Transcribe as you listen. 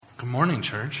Good morning,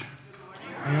 church.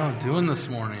 How y'all doing this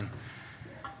morning?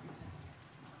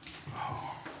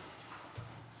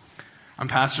 I'm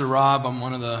Pastor Rob. I'm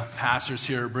one of the pastors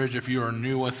here at Bridge if you are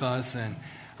new with us, and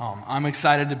I'm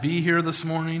excited to be here this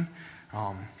morning.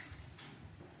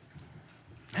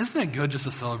 Isn't it good just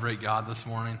to celebrate God this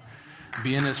morning?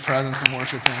 Be in His presence and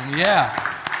worship Him. Yeah.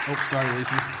 Oh, sorry,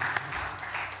 Lacey.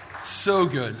 So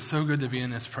good to be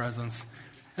in His presence.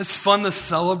 It's fun to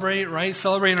celebrate, right?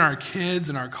 Celebrating our kids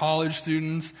and our college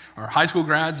students, our high school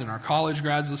grads and our college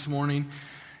grads this morning.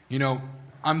 You know,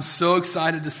 I'm so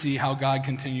excited to see how God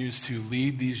continues to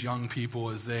lead these young people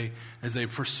as they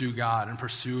pursue God and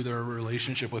pursue their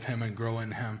relationship with Him and grow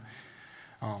in Him.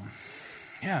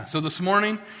 So this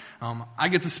morning, I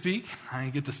get to speak. I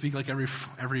get to speak like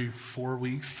every 4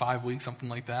 weeks, 5 weeks, something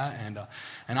like that.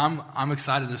 And I'm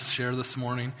excited to share this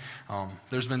morning.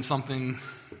 There's been something.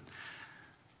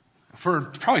 For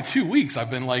probably 2 weeks, I've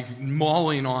been like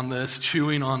mulling on this,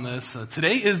 chewing on this.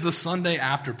 Today is the Sunday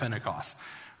after Pentecost,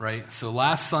 right? So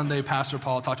last Sunday, Pastor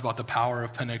Paul talked about the power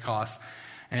of Pentecost.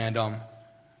 And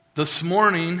this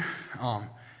morning,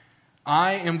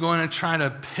 I am going to try to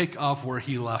pick up where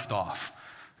he left off.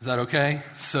 Is that okay?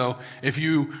 So if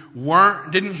you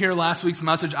didn't hear last week's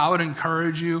message, I would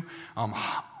encourage you.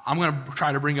 I'm going to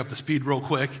try to bring you up to speed real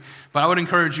quick, but I would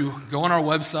encourage you, go on our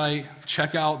website,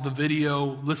 check out the video,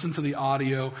 listen to the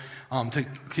audio,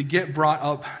 to get brought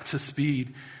up to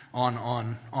speed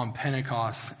on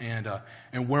Pentecost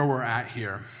and where we're at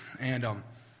here. And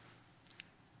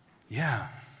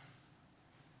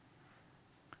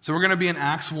so we're going to be in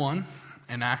Acts 1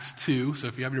 and Acts 2. So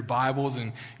if you have your Bibles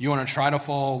and you want to try to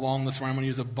follow along this morning, I'm going to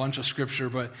use a bunch of scripture,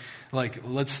 but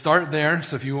let's start there.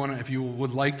 So if you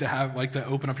would like to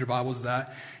open up your Bibles to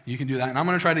that, you can do that. And I'm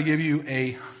going to try to give you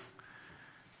a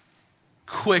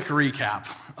quick recap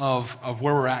of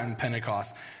where we're at in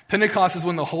Pentecost. Pentecost is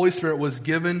when the Holy Spirit was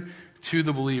given to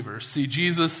the believers. See,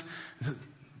 Jesus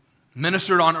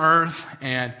ministered on earth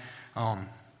and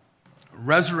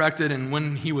resurrected, and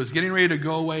when he was getting ready to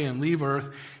go away and leave earth,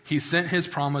 he sent his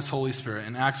promised Holy Spirit.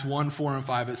 In Acts 1, 4, and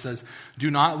 5, it says,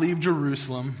 "Do not leave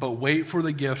Jerusalem, but wait for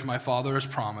the gift my Father has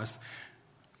promised,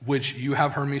 which you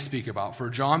have heard me speak about. For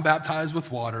John baptized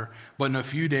with water, but in a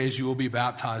few days you will be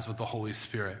baptized with the Holy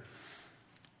Spirit."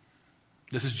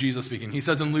 This is Jesus speaking. He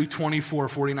says in Luke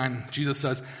 24:49, Jesus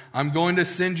says, "I'm going to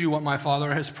send you what my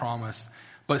Father has promised,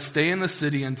 but stay in the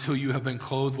city until you have been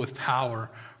clothed with power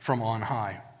from on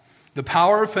high." The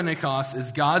power of Pentecost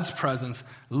is God's presence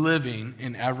living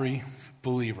in every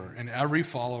believer, in every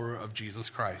follower of Jesus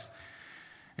Christ.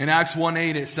 In Acts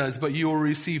 1:8 it says, "But you will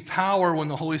receive power when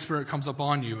the Holy Spirit comes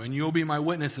upon you, and you will be my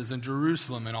witnesses in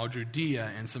Jerusalem and all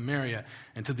Judea and Samaria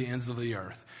and to the ends of the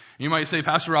earth." And you might say,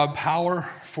 "Pastor Rob, power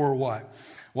for what?"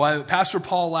 Well, Pastor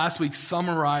Paul last week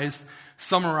summarized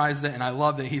it, and I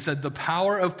loved it. He said, the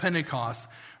power of Pentecost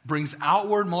brings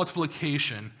outward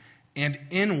multiplication and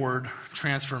inward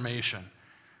transformation.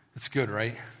 It's good,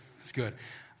 right? It's good.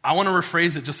 I want to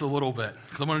rephrase it just a little bit,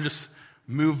 because I want to just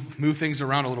move things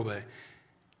around a little bit.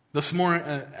 This morning,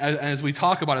 as we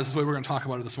talk about it, this is the way we're going to talk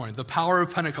about it this morning. The power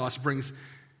of Pentecost brings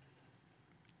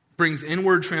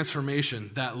inward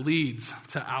transformation that leads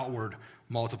to outward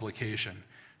multiplication.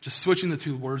 Just switching the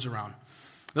two words around.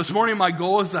 This morning, my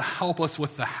goal is to help us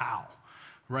with the how,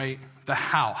 right? The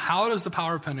how. How does the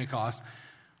power of Pentecost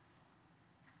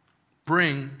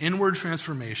bring inward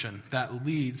transformation that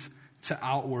leads to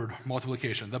outward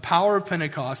multiplication? The power of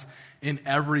Pentecost in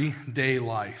everyday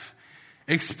life.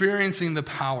 Experiencing the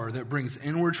power that brings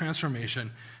inward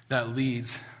transformation that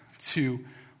leads to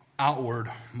outward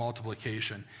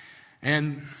multiplication.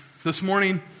 And this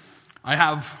morning, I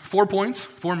have 4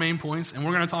 main points, and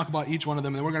we're going to talk about each one of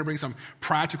them, and then we're going to bring some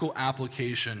practical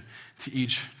application to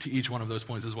each one of those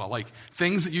points as well. Like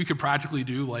things that you could practically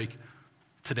do like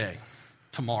today,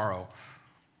 tomorrow,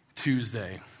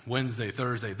 Tuesday, Wednesday,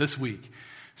 Thursday, this week.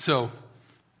 So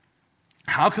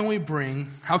how can we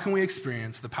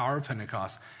experience the power of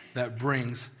Pentecost that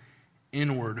brings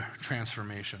inward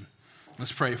transformation?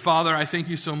 Let's pray. Father, I thank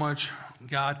you so much,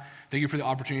 God. Thank you for the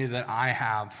opportunity that I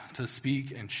have to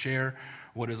speak and share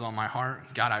what is on my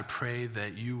heart. God, I pray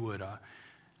that you would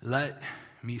let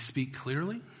me speak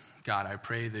clearly. God, I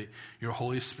pray that your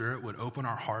Holy Spirit would open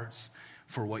our hearts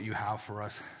for what you have for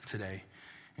us today.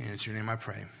 And it's your name I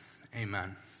pray.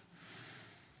 Amen.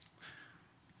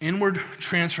 Inward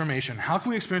transformation. How can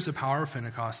we experience the power of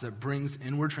Pentecost that brings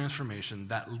inward transformation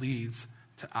that leads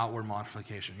to outward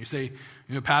multiplication? You say,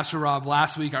 Pastor Rob,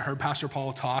 last week I heard Pastor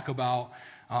Paul talk about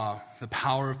the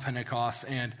power of Pentecost,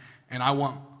 and I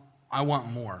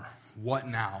want more. What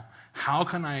now? How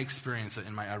can I experience it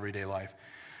in my everyday life?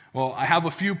 Well, I have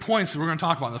a few points that we're going to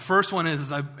talk about. The first one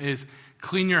is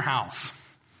clean your house.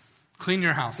 Clean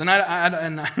your house. And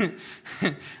I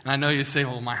know you say,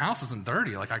 well, my house isn't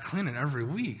dirty. Like, I clean it every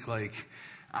week. Like,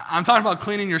 I'm talking about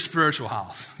cleaning your spiritual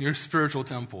house, your spiritual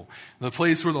temple, the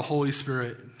place where the Holy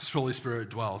Spirit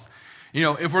dwells. You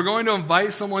know, if we're going to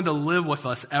invite someone to live with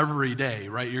us every day,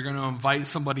 right? You're going to invite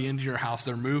somebody into your house.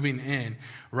 They're moving in,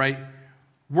 right?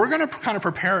 We're going to kind of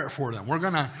prepare it for them. We're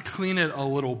going to clean it a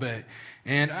little bit.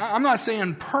 And I'm not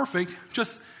saying perfect,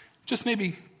 just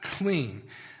maybe clean.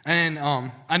 And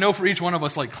I know for each one of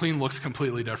us, like, clean looks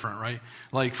completely different, right?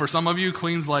 Like, for some of you,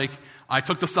 clean's like, I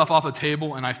took the stuff off the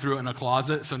table and I threw it in a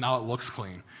closet, so now it looks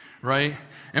clean, right?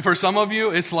 And for some of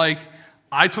you, it's like,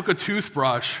 I took a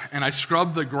toothbrush and I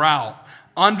scrubbed the grout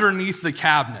underneath the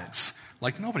cabinets.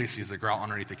 Like, nobody sees the grout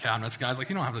underneath the cabinets, guys. Like,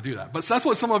 you don't have to do that. But that's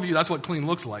what some of you, that's what clean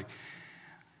looks like.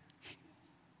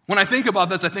 When I think about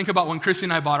this, I think about when Christy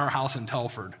and I bought our house in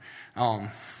Telford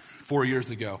 4 years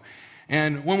ago.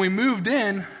 And when we moved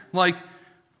in, like,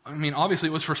 I mean, obviously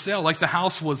it was for sale. Like, the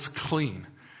house was clean,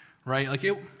 right? Like,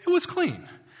 it was clean.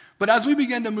 But as we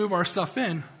began to move our stuff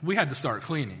in, we had to start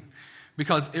cleaning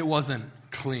because it wasn't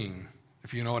clean,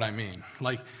 if you know what I mean.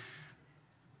 Like,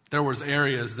 there was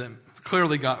areas that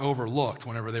clearly got overlooked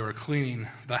whenever they were cleaning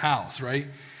the house, right?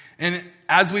 And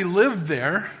as we lived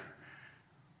there,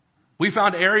 we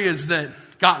found areas that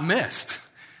got missed,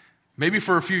 maybe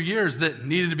for a few years, that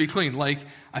needed to be cleaned. Like,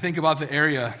 I think about the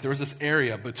area, there was this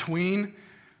area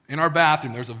in our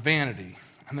bathroom, there was a vanity,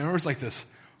 and there was like this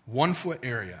 1 foot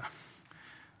area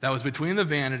that was between the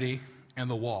vanity and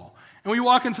the wall. And when you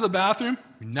walk into the bathroom,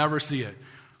 you never see it.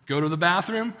 Go to the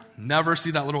bathroom, never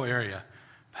see that little area.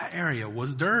 That area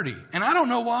was dirty. And I don't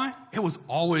know why. It was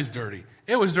always dirty.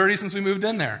 It was dirty since we moved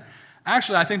in there.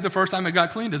 Actually, I think the first time it got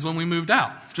cleaned is when we moved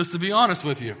out, just to be honest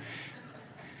with you.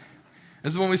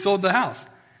 This is when we sold the house.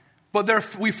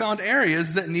 But we found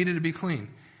areas that needed to be clean.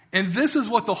 And this is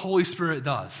what the Holy Spirit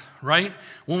does, right?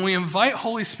 When we invite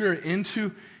Holy Spirit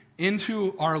into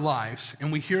our lives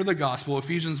and we hear the gospel,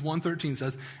 Ephesians 1:13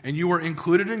 says, and you were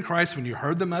included in Christ when you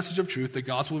heard the message of truth, the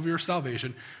gospel of your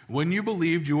salvation. When you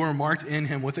believed, you were marked in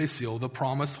him with a seal, the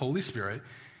promised Holy Spirit.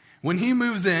 When he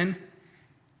moves in,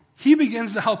 he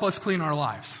begins to help us clean our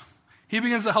lives. He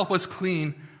begins to help us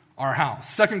clean our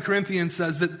house. 2 Corinthians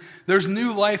says that there's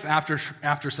new life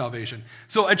after salvation.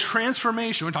 So a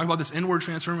transformation, we're talking about this inward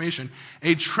transformation,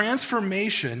 a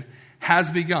transformation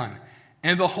has begun.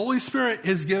 And the Holy Spirit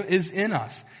is in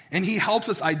us. And he helps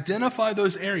us identify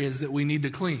those areas that we need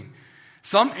to clean.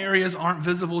 Some areas aren't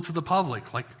visible to the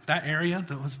public. Like that area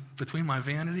that was between my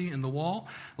vanity and the wall,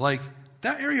 like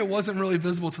that area wasn't really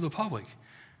visible to the public.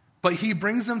 But he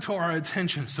brings them to our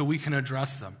attention so we can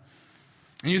address them.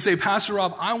 And you say, Pastor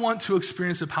Rob, I want to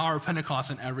experience the power of Pentecost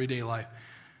in everyday life.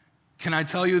 Can I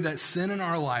tell you that sin in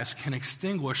our lives can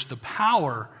extinguish the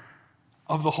power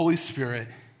of the Holy Spirit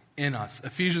in us?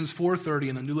 Ephesians 4:30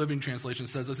 in the New Living Translation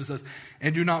says this. It says,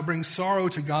 and do not bring sorrow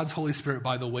to God's Holy Spirit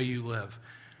by the way you live.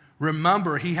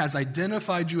 Remember, he has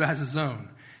identified you as his own,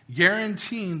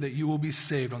 guaranteeing that you will be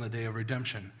saved on the day of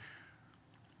redemption.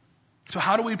 So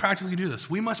how do we practically do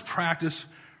this? We must practice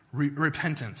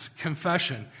repentance,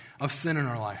 confession of sin in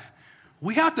our life.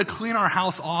 We have to clean our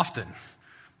house often.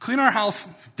 Clean our house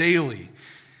daily.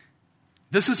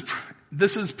 This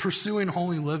is pursuing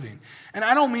holy living. And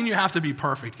I don't mean you have to be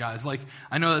perfect, guys. Like,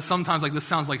 I know that sometimes like this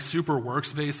sounds like super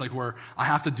works-based, like where I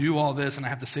have to do all this and I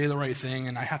have to say the right thing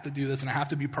and I have to do this and I have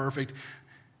to be perfect.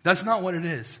 That's not what it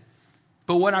is.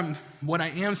 But what I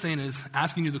am saying is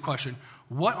asking you the question,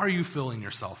 what are you filling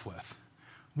yourself with?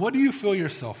 What do you fill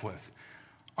yourself with?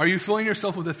 Are you filling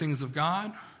yourself with the things of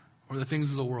God or the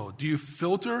things of the world? Do you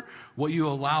filter what you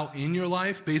allow in your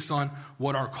life based on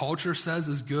what our culture says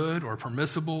is good or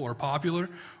permissible or popular?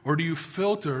 Or do you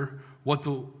filter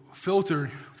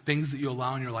things that you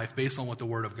allow in your life based on what the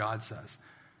Word of God says?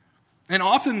 And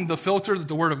often the filter that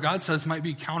the Word of God says might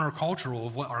be countercultural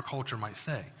of what our culture might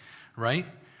say, right?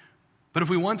 But if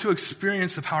we want to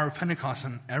experience the power of Pentecost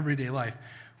in everyday life,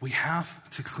 we have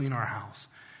to clean our house.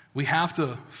 We have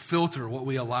to filter what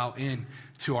we allow in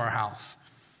to our house.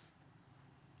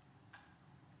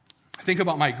 Think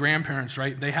about my grandparents,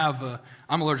 right?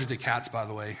 I'm allergic to cats, by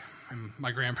the way. And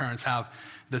my grandparents have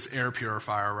this air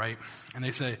purifier, right? And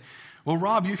they say, well,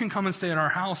 Rob, you can come and stay at our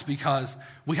house because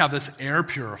we have this air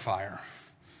purifier.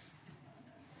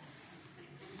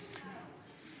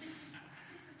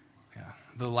 Yeah,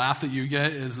 the laugh that you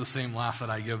get is the same laugh that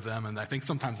I give them, and I think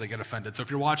sometimes they get offended. So if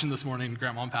you're watching this morning,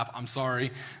 Grandma and Pap, I'm sorry.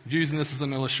 I'm using this as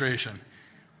an illustration.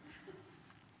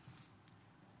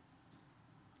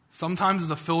 Sometimes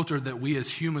the filter that we as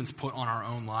humans put on our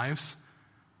own lives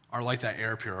are like that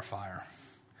air purifier.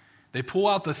 They pull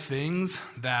out the things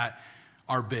that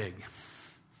are big.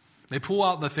 They pull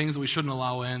out the things that we shouldn't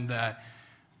allow in that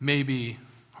maybe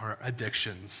are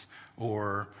addictions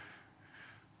or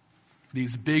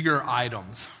these bigger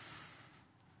items.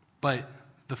 But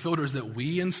the filters that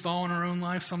we install in our own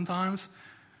life sometimes,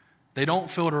 they don't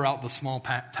filter out the small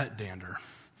pet dander.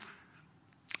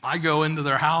 I go into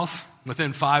their house,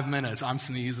 within 5 minutes, I'm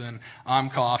sneezing, I'm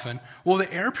coughing. Well,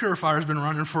 the air purifier's been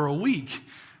running for a week.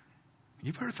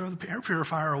 You better throw the air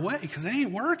purifier away because it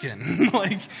ain't working.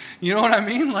 You know what I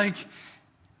mean?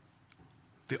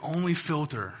 The only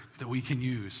filter that we can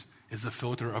use is the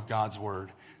filter of God's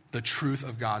word, the truth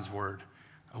of God's word,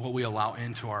 of what we allow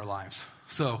into our lives.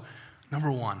 So,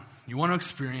 number one, you want to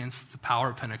experience the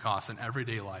power of Pentecost in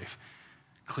everyday life,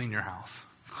 clean your house.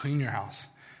 Clean your house.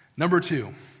 Number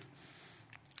two,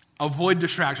 avoid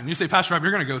distraction. You say, Pastor Rob,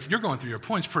 you're going through your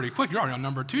points pretty quick. You're already on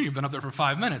number two. You've been up there for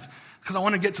 5 minutes. Because I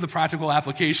want to get to the practical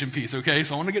application piece, okay?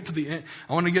 So I want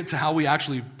to get to how we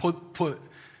actually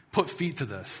put feet to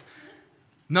this.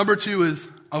 Number two is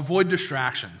avoid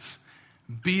distractions.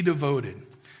 Be devoted.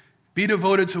 Be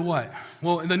devoted to what?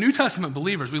 Well, in the New Testament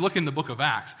believers, we look in the book of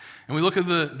Acts, and we look at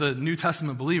the New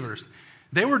Testament believers.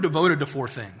 They were devoted to 4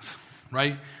 things,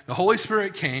 right? The Holy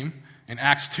Spirit came in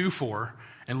Acts 2:4,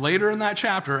 and later in that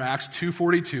chapter, Acts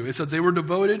 2:42, it says they were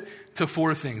devoted to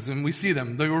 4 things. And we see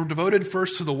them. They were devoted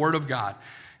first to the Word of God.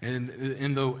 And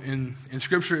in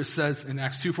Scripture, it says, in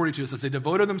Acts 2:42, it says they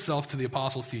devoted themselves to the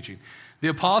apostles' teaching. The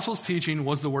apostles' teaching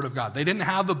was the Word of God. They didn't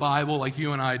have the Bible like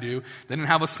you and I do. They didn't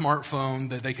have a smartphone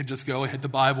that they could just go and hit the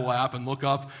Bible app and look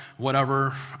up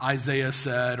whatever Isaiah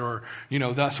said or,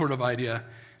 that sort of idea.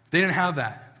 They didn't have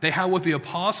that. They had what the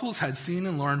apostles had seen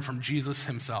and learned from Jesus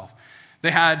himself. They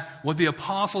had what the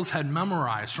apostles had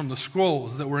memorized from the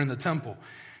scrolls that were in the temple.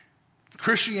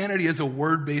 Christianity is a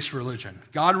word-based religion.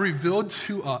 God revealed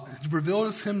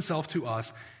himself to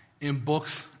us in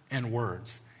books and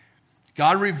words.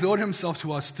 God revealed himself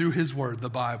to us through his word, the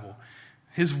Bible.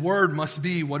 His word must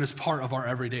be what is part of our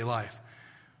everyday life.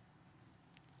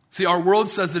 See, our world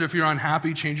says that if you're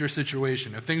unhappy, change your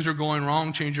situation. If things are going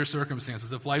wrong, change your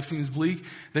circumstances. If life seems bleak,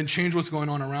 then change what's going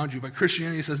on around you. But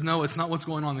Christianity says, no, it's not what's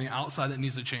going on the outside that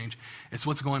needs to change. It's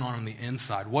what's going on the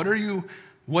inside.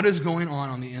 What is going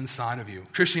on the inside of you?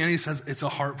 Christianity says it's a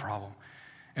heart problem.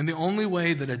 And the only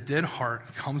way that a dead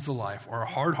heart comes to life or a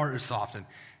hard heart is softened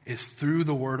is through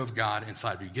the word of God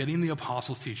inside of you, getting the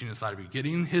apostles' teaching inside of you,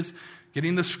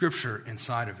 getting the scripture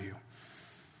inside of you.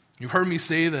 You've heard me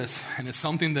say this, and it's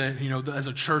something that, as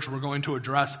a church we're going to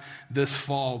address this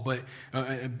fall, but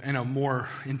in a more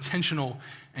intentional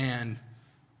and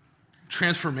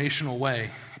transformational way,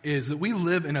 is that we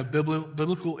live in a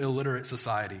biblical illiterate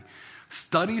society.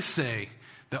 Studies say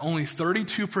that only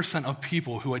 32% of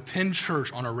people who attend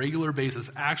church on a regular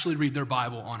basis actually read their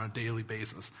Bible on a daily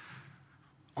basis.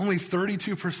 Only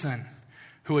 32%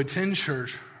 who attend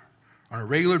church on a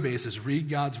regular basis read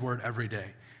God's word every day.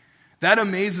 That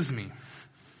amazes me.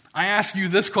 I ask you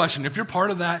this question: if you're part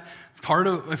of that,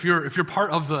 if you're part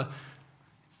of the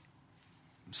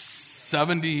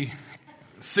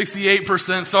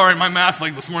 68%, sorry, my math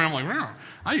this morning, I'm like,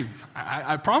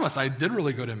 I promise I did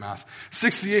really good in math.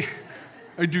 68,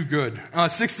 I do good.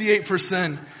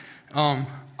 68%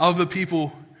 of the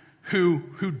people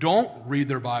who don't read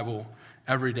their Bible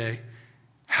every day,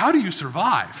 how do you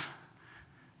survive?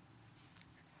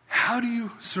 How do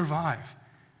you survive?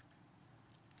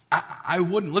 I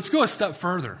wouldn't. Let's go a step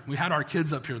further. We had our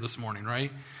kids up here this morning,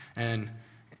 right? And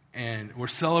we're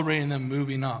celebrating them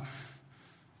moving up.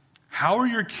 How are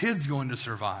your kids going to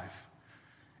survive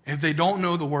if they don't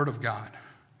know the Word of God?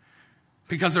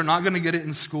 Because they're not going to get it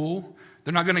in school.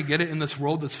 They're not going to get it in this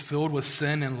world that's filled with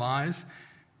sin and lies.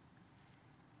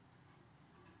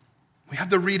 We have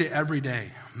to read it every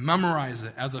day, memorize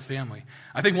it as a family.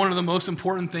 I think one of the most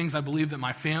important things I believe that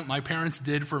my parents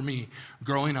did for me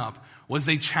growing up was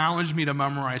they challenged me to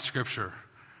memorize Scripture.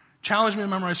 Challenged me to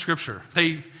memorize Scripture.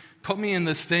 They put me in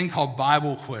this thing called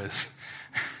Bible quiz.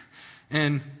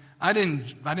 And I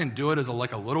didn't do it as a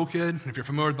little kid. If you're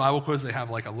familiar with Bible quiz, they have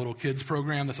a little kids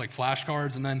program that's like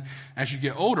flashcards. And then as you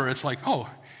get older, it's like, oh,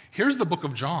 here's the book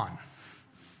of John.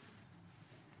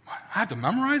 I have to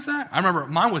memorize that? I remember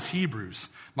mine was Hebrews.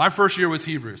 My first year was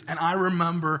Hebrews. And I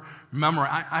remember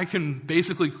I can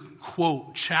basically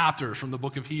quote chapters from the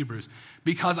book of Hebrews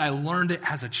because I learned it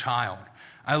as a child.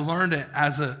 I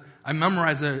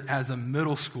memorized it as a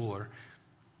middle schooler.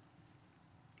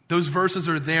 Those verses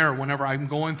are there whenever I'm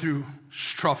going through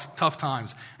tough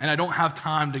times and I don't have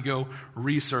time to go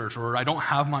research or I don't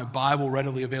have my Bible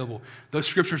readily available. Those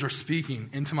scriptures are speaking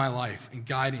into my life and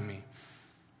guiding me.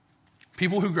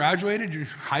 People who graduated, your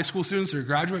high school students or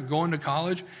graduate going to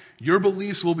college, your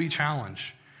beliefs will be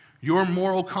challenged. Your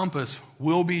moral compass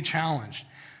will be challenged.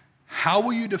 How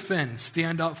will you defend,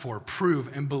 stand up for, prove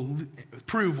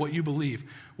what you believe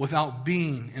without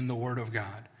being in the Word of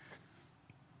God?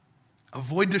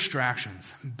 Avoid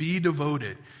distractions. Be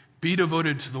devoted. Be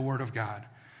devoted to the Word of God.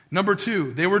 Number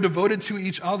 2, they were devoted to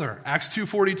each other. Acts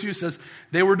 2:42 says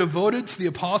they were devoted to the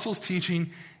apostles'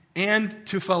 teaching and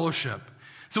to fellowship.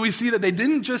 So we see that they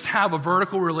didn't just have a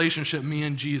vertical relationship, me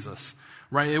and Jesus,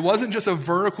 right? It wasn't just a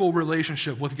vertical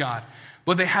relationship with God,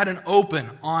 but they had an open,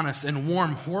 honest, and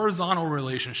warm horizontal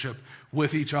relationship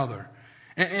with each other.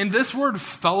 And this word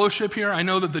fellowship here, I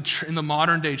know that in the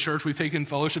modern day church, we've taken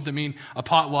fellowship to mean a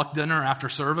potluck dinner after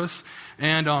service,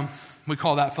 and we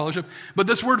call that fellowship. But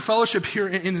this word fellowship here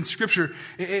in Scripture,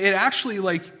 it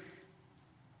actually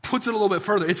puts it a little bit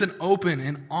further. It's an open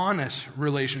and honest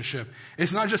relationship.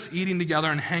 It's not just eating together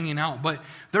and hanging out, but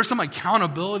there's some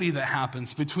accountability that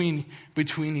happens between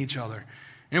each other.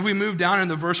 And if we move down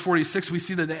into verse 46, we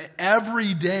see that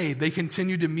every day they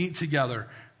continued to meet together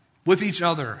with each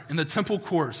other in the temple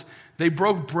courts. They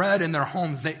broke bread in their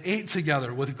homes. They ate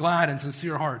together with glad and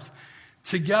sincere hearts.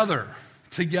 Together,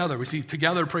 we see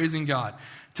together praising God,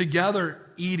 together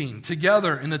eating,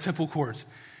 together in the temple courts.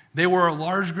 They were a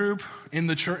large group in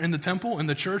the church, in the temple, in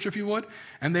the church, if you would,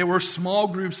 and they were small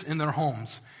groups in their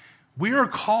homes. We are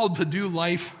called to do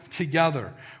life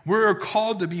together. We are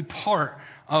called to be part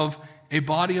of a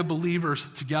body of believers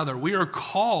together. We are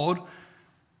called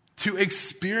to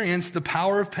experience the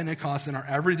power of Pentecost in our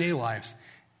everyday lives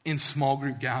in small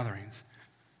group gatherings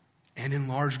and in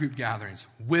large group gatherings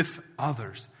with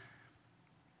others.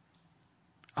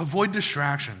 Avoid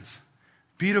distractions.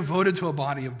 Be devoted to a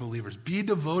body of believers. Be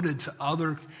devoted to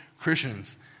other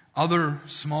Christians, other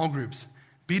small groups.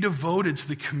 Be devoted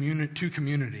to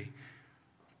community.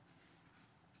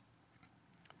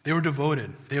 They were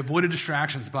devoted. They avoided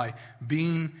distractions by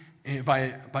being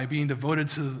devoted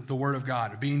to the Word of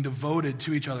God, being devoted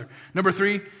to each other. Number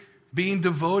 3, being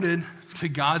devoted to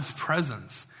God's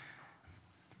presence.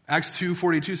 Acts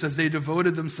 2:42 says they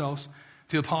devoted themselves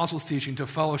to the apostles' teaching, to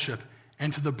fellowship,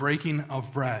 and to the breaking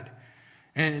of bread.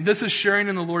 And this is sharing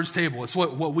in the Lord's table. It's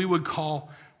what we would call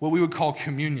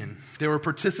communion. They were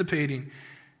participating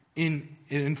in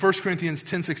 1 Corinthians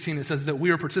 10:16. It says that we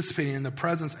are participating in the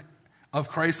presence of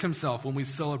Christ himself when we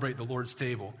celebrate the Lord's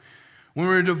table. When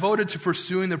we're devoted to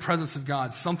pursuing the presence of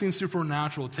God, something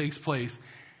supernatural takes place.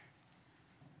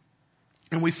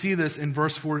 And we see this in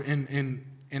verse 4 in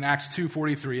Acts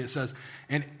 2:43. It says,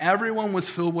 "And everyone was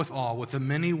filled with awe with the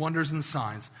many wonders and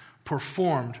signs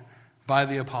performed by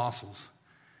the apostles."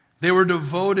 They were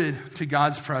devoted to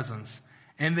God's presence,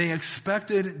 and they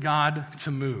expected God to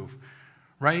move,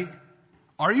 right?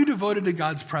 Are you devoted to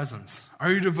God's presence?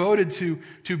 Are you devoted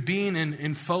to being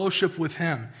in fellowship with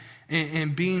him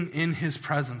and being in his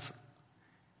presence?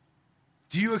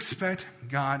 Do you expect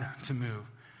God to move?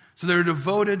 So they were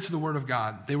devoted to the Word of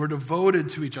God. They were devoted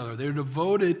to each other. They were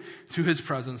devoted to his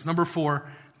presence. Number 4,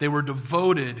 they were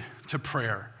devoted to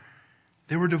prayer.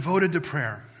 They were devoted to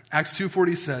prayer. Acts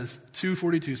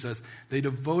 2:42 says, they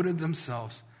devoted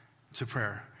themselves to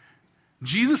prayer.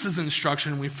 Jesus'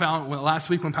 instruction, we found last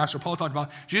week when Pastor Paul talked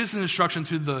about Jesus' instruction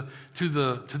to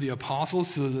the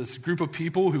apostles, to this group of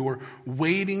people who were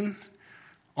waiting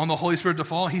on the Holy Spirit to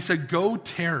fall. He said, go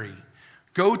tarry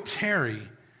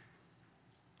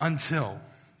until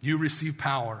you receive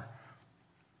power.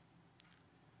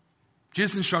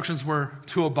 Jesus' instructions were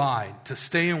to abide, to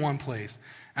stay in one place.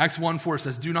 Acts 1:4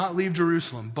 says, do not leave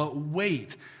Jerusalem, but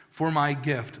wait for my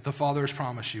gift the Father has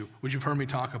promised you, which you've heard me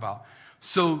talk about.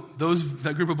 So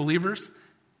that group of believers,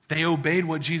 they obeyed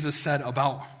what Jesus said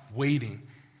about waiting.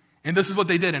 And this is what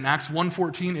they did. In Acts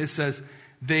 1:14, it says,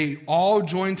 they all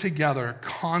joined together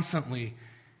constantly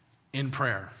in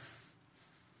prayer.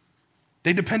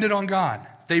 They depended on God.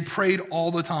 They prayed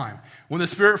all the time. When the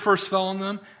Spirit first fell on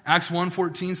them, Acts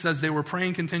 1:14 says they were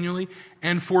praying continually,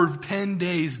 and for 10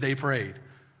 days they prayed.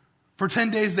 For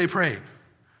 10 days they prayed.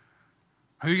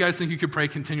 How do you guys think you could pray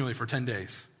continually for 10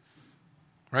 days?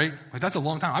 Right? That's a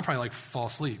long time. I probably fall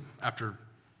asleep after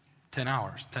 10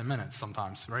 hours, 10 minutes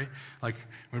sometimes, right?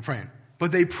 We're praying.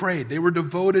 But they prayed. They were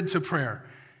devoted to prayer.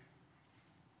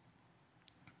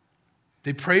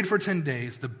 They prayed for 10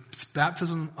 days.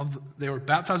 They were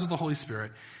baptized with the Holy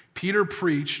Spirit. Peter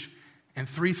preached, and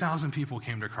 3,000 people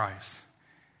came to Christ.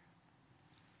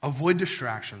 Avoid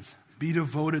distractions. Be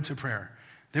devoted to prayer.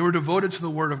 They were devoted to the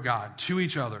Word of God, to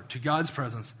each other, to God's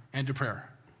presence, and to prayer.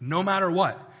 No matter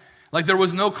what. Like there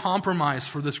was no compromise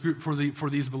for this group, for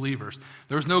these believers.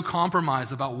 There was no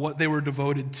compromise about what they were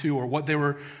devoted to or what they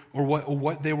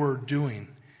were doing.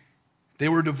 They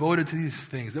were devoted to these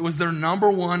things. It was their number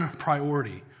one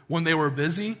priority. When they were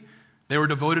busy, they were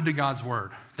devoted to God's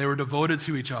word. They were devoted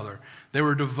to each other. They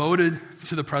were devoted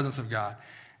to the presence of God.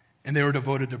 And they were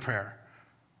devoted to prayer.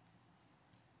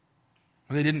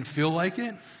 When they didn't feel like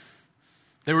it,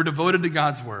 they were devoted to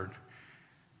God's word.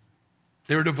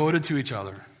 They were devoted to each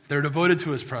other. They were devoted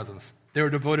to his presence. They were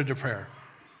devoted to prayer.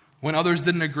 When others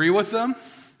didn't agree with them,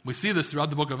 we see this throughout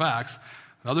the book of Acts.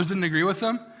 When others didn't agree with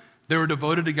them, they were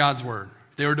devoted to God's word.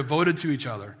 They were devoted to each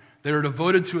other. They were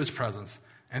devoted to his presence.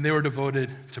 And they were devoted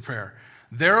to prayer.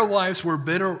 Their lives were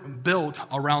built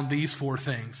around these four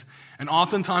things. And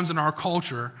oftentimes in our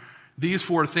culture, these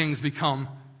four things become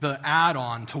the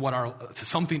add-on to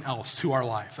something else to our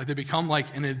life. Like they become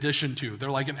like an addition to.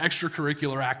 They're like an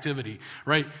extracurricular activity,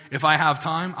 right? If I have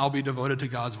time, I'll be devoted to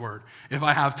God's word. If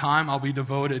I have time, I'll be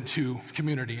devoted to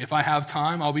community. If I have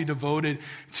time, I'll be devoted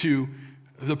to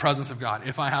the presence of God.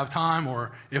 If I have time,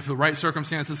 or if the right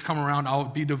circumstances come around, I'll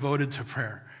be devoted to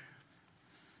prayer.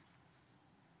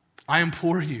 I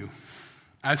implore you,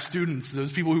 as students,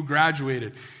 those people who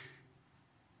graduated,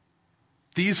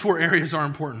 these four areas are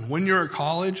important. When you're at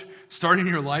college, starting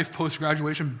your life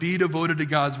post-graduation, be devoted to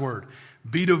God's word.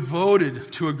 Be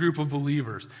devoted to a group of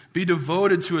believers. Be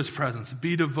devoted to his presence.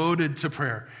 Be devoted to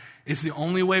prayer. It's the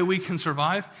only way we can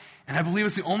survive. And I believe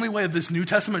it's the only way that this New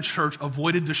Testament church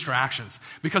avoided distractions.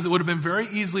 Because it would have been very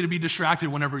easy to be distracted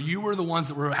whenever you were the ones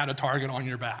that had a target on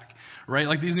your back. Right?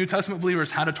 Like these New Testament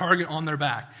believers had a target on their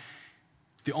back.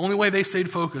 The only way they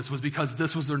stayed focused was because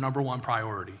this was their number one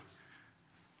priority.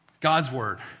 God's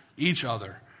word, each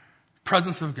other,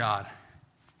 presence of God,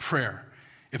 prayer.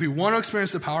 If we want to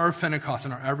experience the power of Pentecost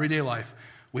in our everyday life,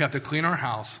 we have to clean our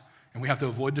house and we have to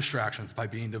avoid distractions by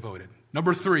being devoted.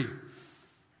 Number 3,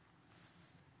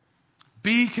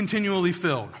 be continually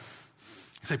filled.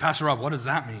 You say, Pastor Rob, what does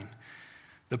that mean?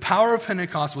 The power of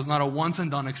Pentecost was not a once and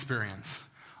done experience.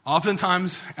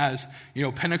 Oftentimes, as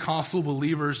Pentecostal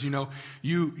believers,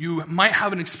 you might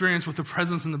have an experience with the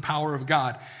presence and the power of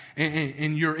God,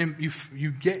 and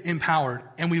you get empowered,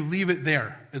 and we leave it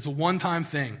there. It's a one-time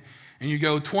thing, and you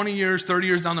go 20 years, 30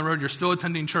 years down the road, you're still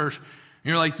attending church, and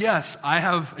you're like, yes, I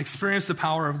have experienced the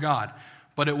power of God,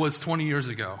 but it was 20 years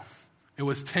ago, it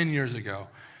was 10 years ago,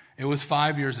 it was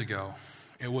 5 years ago,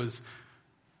 it was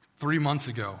 3 months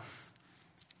ago.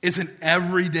 It's an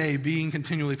everyday being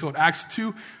continually filled. Acts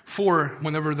 2:4,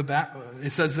 whenever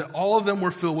it says that all of them were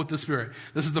filled with the Spirit.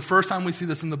 This is the first time we see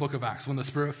this in the book of Acts, when the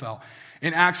Spirit fell.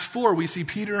 In Acts 4, we see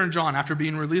Peter and John, after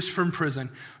being released from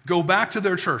prison, go back to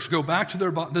their church, go back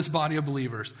to this body of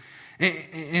believers,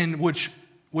 in which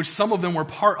some of them were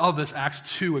part of this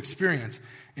Acts 2 experience.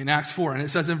 In Acts 4, and it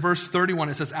says in verse 31,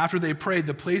 it says, after they prayed,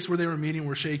 the place where they were meeting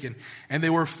were shaken, and they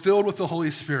were filled with the Holy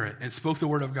Spirit and spoke the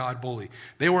word of God boldly.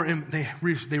 They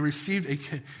received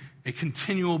a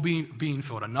continual being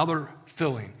filled, another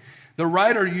filling. The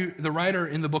writer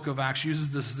in the book of Acts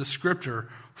uses this descriptor,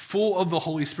 full of the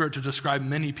Holy Spirit, to describe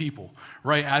many people,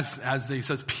 right? As he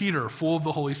says, Peter, full of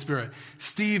the Holy Spirit.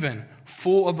 Stephen,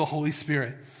 full of the Holy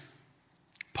Spirit.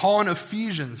 Paul in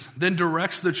Ephesians then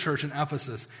directs the church in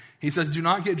Ephesus. He says, do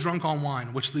not get drunk on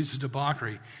wine, which leads to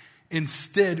debauchery.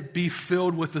 Instead, be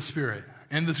filled with the Spirit.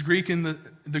 And this Greek in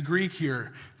the Greek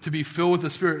here, to be filled with the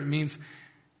Spirit, means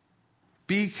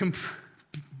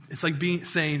it's like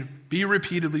saying, be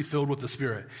repeatedly filled with the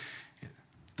Spirit.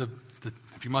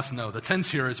 If you must know, the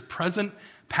tense here is present,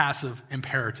 passive,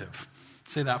 imperative.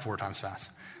 Say that 4 times fast.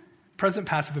 Present,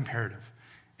 passive, imperative.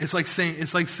 It's like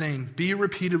saying, be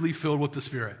repeatedly filled with the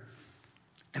Spirit.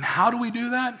 And how do we do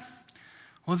that?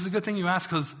 Well, it's a good thing you ask,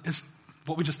 because it's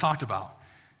what we just talked about.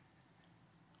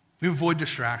 We avoid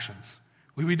distractions.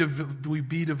 We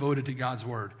be devoted to God's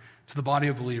word, to the body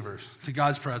of believers, to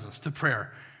God's presence, to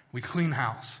prayer. We clean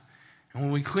house. And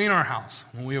when we clean our house,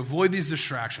 when we avoid these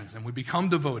distractions and we become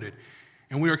devoted,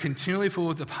 and we are continually filled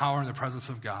with the power and the presence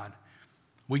of God,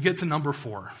 we get to number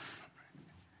 4.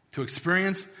 To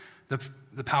experience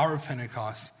the power of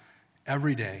Pentecost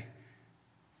every day,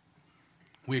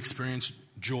 we experience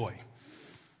joy.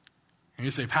 And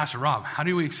you say, Pastor Rob, how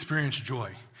do we experience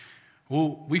joy?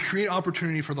 Well, we create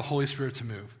opportunity for the Holy Spirit to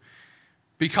move.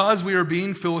 Because we are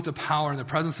being filled with the power and the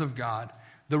presence of God,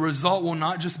 the result will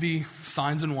not just be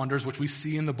signs and wonders, which we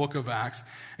see in the book of Acts,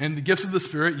 and the gifts of the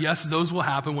Spirit, yes, those will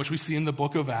happen, which we see in the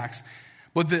book of Acts,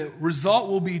 but the result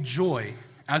will be joy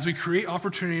as we create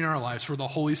opportunity in our lives for the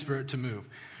Holy Spirit to move.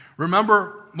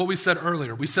 Remember what we said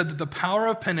earlier. We said that the power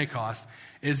of Pentecost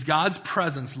is God's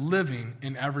presence living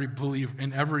in every believer,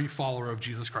 in every follower of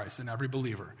Jesus Christ, in every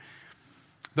believer.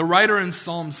 The writer in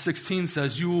Psalm 16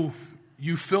 says, you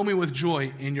fill me with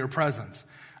joy in your presence.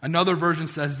 Another version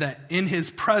says that in his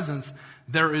presence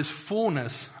there is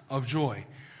fullness of joy.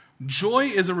 Joy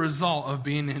is a result of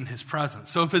being in his presence.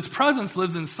 So if his presence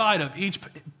lives inside of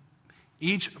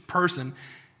each person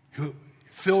who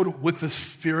filled with the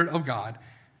Spirit of God,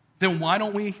 then why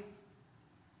don't we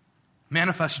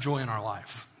manifest joy in our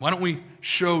lives? Why don't we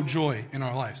show joy in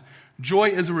our lives? Joy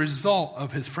is a result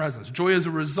of his presence. Joy is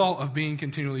a result of being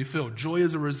continually filled. Joy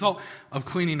is a result of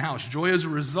cleaning house. Joy is a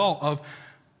result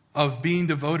of being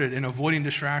devoted and avoiding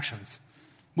distractions.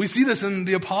 We see this in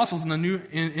the apostles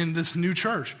in this new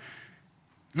church.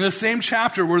 In the same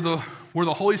chapter where the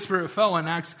Holy Spirit fell in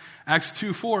Acts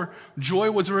 2:4,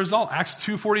 joy was a result. Acts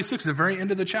 2:46, the very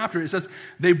end of the chapter, it says,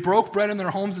 they broke bread in their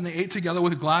homes and they ate together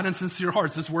with glad and sincere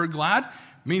hearts. This word glad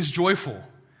means joyful.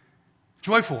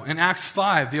 Joyful. In Acts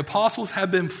 5, the apostles had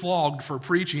been flogged for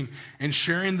preaching and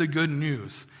sharing the good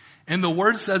news. And the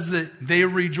word says that they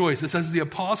rejoiced. It says the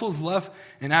apostles left,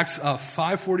 in Acts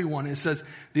 5:41, it says,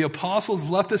 the apostles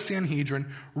left the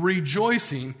Sanhedrin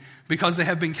rejoicing because they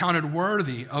have been counted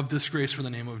worthy of disgrace for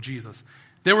the name of Jesus.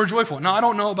 They were joyful. Now, I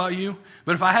don't know about you,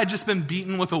 but if I had just been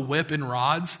beaten with a whip and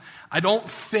rods, I don't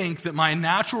think that my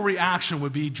natural reaction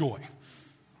would be joy.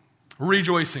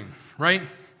 Rejoicing, right?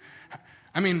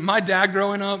 I mean, my dad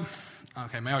growing up,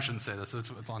 okay, maybe I shouldn't say this.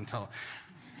 It's on tele.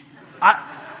 I'm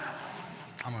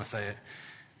going to say it.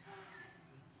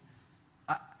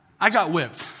 I got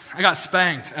whipped. I got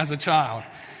spanked as a child.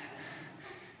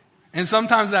 And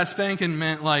sometimes that spanking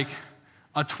meant like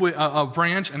a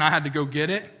branch, and I had to go get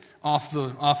it off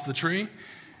the tree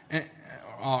or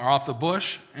off the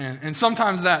bush. And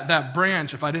sometimes that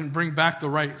branch, if I didn't bring back the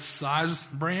right size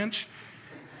branch,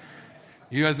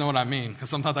 you guys know what I mean, because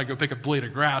sometimes I'd go pick a blade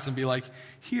of grass and be like,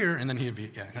 here, and then he'd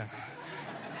be, yeah.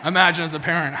 Imagine as a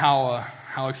parent how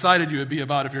excited you would be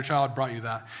about if your child brought you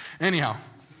that. Anyhow,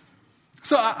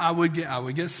 so I would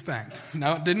get spanked.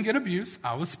 No, didn't get abused.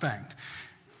 I was spanked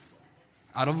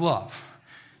out of love.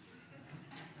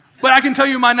 But I can tell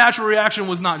you my natural reaction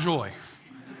was not joy.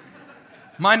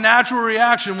 My natural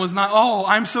reaction was not, oh,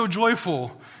 I'm so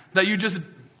joyful that you just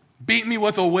beat me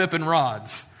with a whip and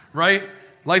rods, right?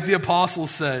 Like the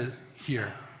apostles said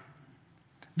here.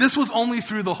 This was only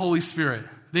through the Holy Spirit,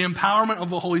 the empowerment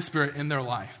of the Holy Spirit in their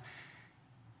life.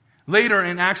 Later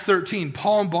in Acts 13,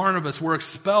 Paul and Barnabas were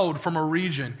expelled from a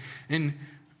region in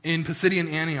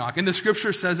Pisidian Antioch. And the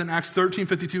scripture says in Acts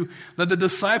 13:52 that the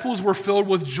disciples were filled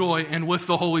with joy and with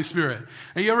the Holy Spirit.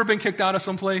 Have you ever been kicked out of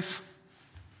someplace?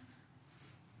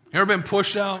 You ever been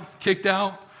pushed out, kicked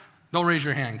out? Don't raise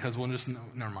your hand because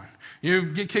never mind. You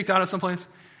get kicked out of someplace?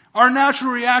 Our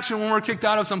natural reaction when we're kicked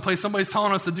out of someplace, somebody's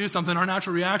telling us to do something, our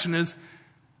natural reaction is,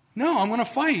 no, I'm going to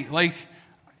fight. Like,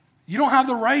 you don't have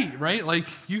the right? Like,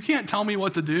 you can't tell me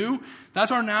what to do. That's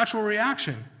our natural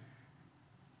reaction.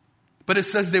 But it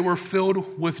says they were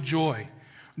filled with joy.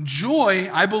 Joy,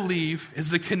 I believe, is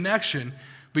the connection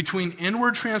between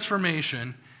inward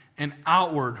transformation and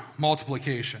outward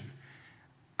multiplication.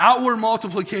 Outward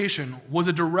multiplication was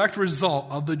a direct result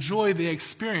of the joy they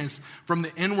experienced from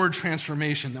the inward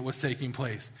transformation that was taking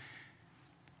place.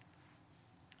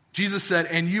 Jesus said,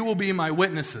 and you will be my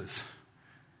witnesses.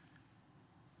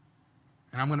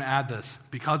 And I'm going to add this,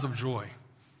 because of joy.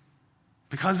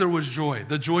 Because there was joy,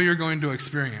 the joy you're going to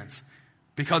experience,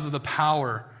 because of the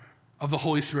power of the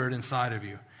Holy Spirit inside of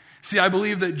you. See, I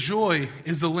believe that joy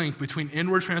is the link between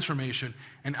inward transformation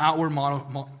and outward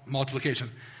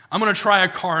multiplication. I'm going to try a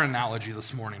car analogy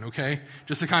this morning, okay?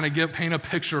 Just to kind of paint a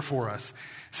picture for us.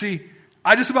 See,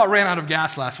 I just about ran out of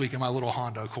gas last week in my little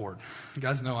Honda Accord. You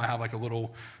guys know I have like a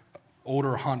little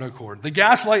older Honda Accord. The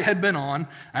gas light had been on.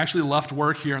 I actually left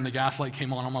work here and the gas light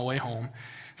came on my way home.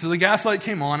 So the gas light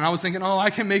came on and I was thinking, I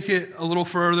can make it a little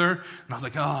further. And I was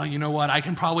like, you know what? I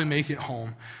can probably make it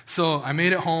home. So I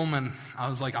made it home and I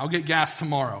was like, I'll get gas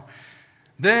tomorrow.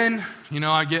 Then,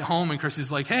 I get home and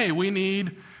Christy's like, hey, we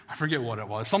need, I forget what it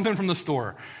was, something from the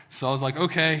store. So I was like,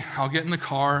 okay, I'll get in the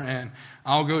car and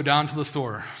I'll go down to the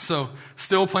store. So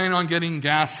still planning on getting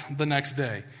gas the next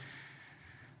day.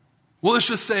 Well, let's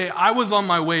just say I was on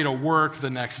my way to work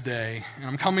the next day, and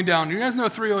I'm coming down. You guys know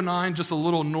 309, just a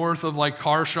little north of like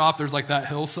Car Shop. There's like that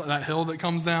hill that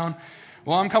comes down.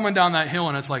 Well, I'm coming down that hill,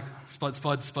 and it's like spud,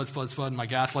 and my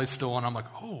gas light's still on. I'm like,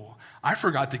 oh, I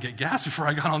forgot to get gas before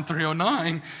I got on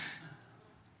 309.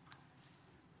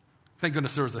 Thank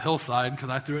goodness there was a hillside,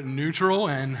 because I threw it in neutral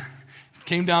and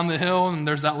came down the hill, and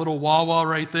there's that little Wawa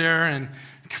right there, and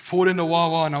pulled into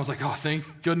Wawa, and I was like, oh,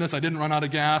 thank goodness I didn't run out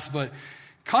of gas, but it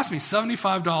cost me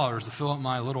 $75 to fill up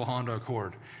my little Honda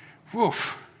Accord.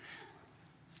 Woof.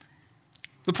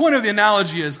 The point of the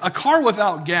analogy is a car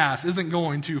without gas isn't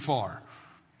going too far.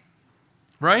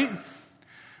 Right?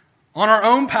 On our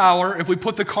own power, if we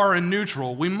put the car in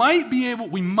neutral, we might be able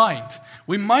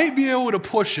to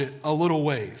push it a little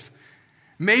ways.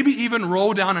 Maybe even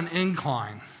roll down an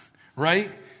incline,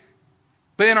 right?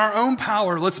 But in our own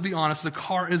power, let's be honest, the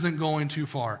car isn't going too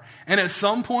far. And at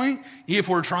some point, if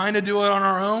we're trying to do it on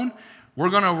our own, we're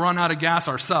going to run out of gas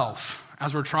ourselves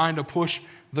as we're trying to push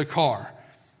the car.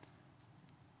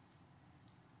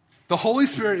 The Holy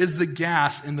Spirit is the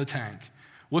gas in the tank.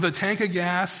 With a tank of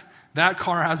gas, that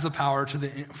car has the power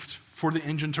for the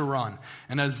engine to run.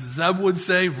 And as Zeb would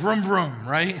say, vroom, vroom,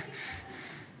 right?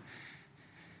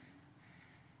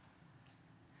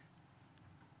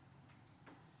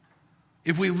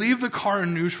 If we leave the car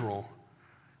in neutral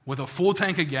with a full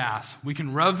tank of gas, we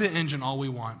can rev the engine all we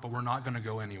want, but we're not going to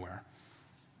go anywhere.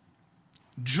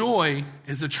 Joy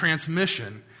is a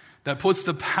transmission that puts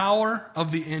the power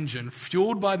of the engine,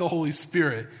 fueled by the Holy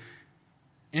Spirit,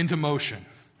 into motion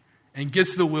and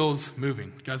gets the wheels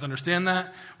moving. You guys understand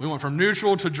that? We went from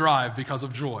neutral to drive because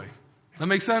of joy. That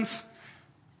make sense?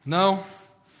 No?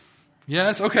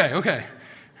 Yes? Okay.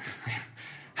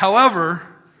 However,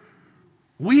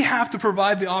 we have to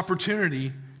provide the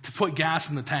opportunity to put gas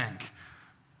in the tank.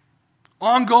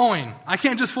 Ongoing. I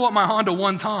can't just fill up my Honda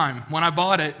one time when I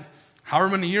bought it however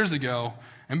many years ago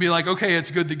and be like, okay, it's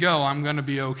good to go. I'm going to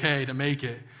be okay to make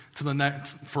it to the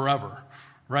next forever,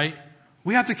 right?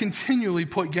 We have to continually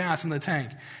put gas in the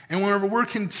tank. And whenever we're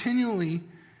continually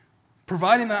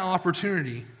providing that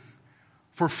opportunity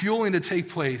for fueling to take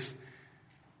place,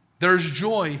 there's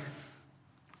joy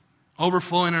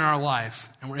overflowing in our lives,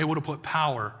 and we're able to put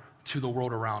power to the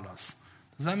world around us.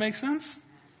 Does that make sense?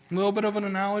 A little bit of an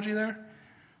analogy there.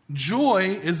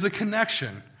 Joy is the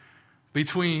connection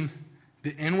between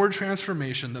the inward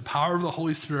transformation, the power of the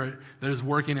Holy Spirit that is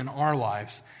working in our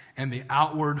lives, and the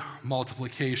outward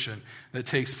multiplication that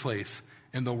takes place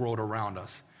in the world around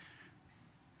us.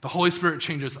 The Holy Spirit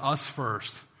changes us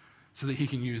first so that he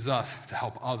can use us to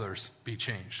help others be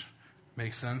changed.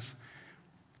 Make sense?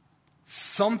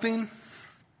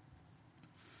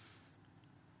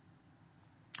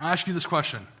 I ask you this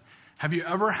question. Have you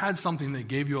ever had something that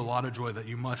gave you a lot of joy that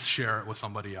you must share it with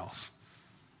somebody else?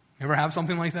 You ever have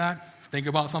something like that? Think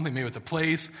about something. Maybe it's a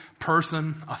place,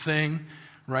 person, a thing,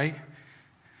 right?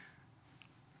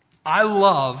 I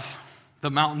love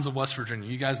the mountains of West Virginia.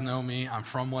 You guys know me. I'm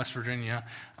from West Virginia.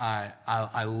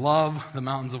 I love the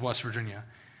mountains of West Virginia.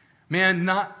 Man,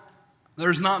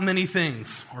 there's not many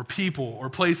things or people or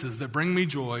places that bring me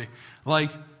joy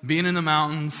like being in the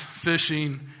mountains,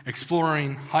 fishing,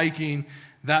 exploring, hiking,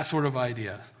 that sort of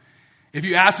idea. If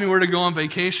you ask me where to go on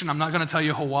vacation, I'm not going to tell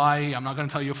you Hawaii. I'm not going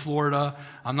to tell you Florida.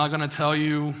 I'm not going to tell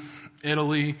you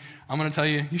Italy. I'm going to tell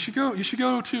you, you should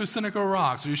go to Seneca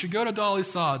Rocks, or you should go to Dolly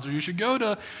Sods, or you should go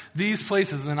to these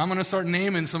places. And I'm going to start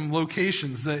naming some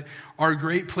locations that are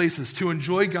great places to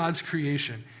enjoy God's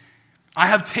creation. I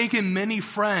have taken many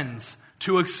friends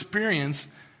to experience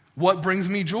what brings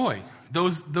me joy,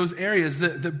 those areas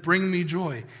that bring me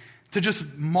joy, to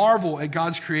just marvel at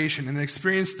God's creation and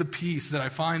experience the peace that I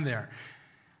find there.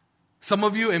 Some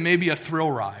of you, it may be a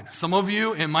thrill ride. Some of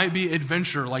you, it might be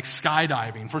adventure like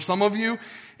skydiving. For some of you,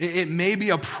 it may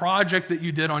be a project that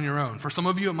you did on your own. For some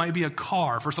of you, it might be a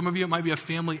car. For some of you, it might be a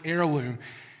family heirloom,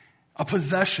 a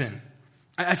possession.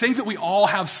 I think that we all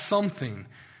have something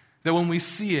that when we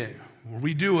see it, or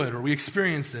we do it, or we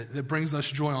experience it, that brings us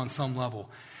joy on some level.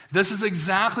 This is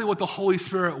exactly what the Holy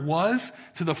Spirit was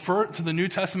to the New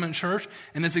Testament church,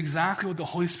 and it's exactly what the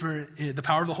Holy Spirit is, the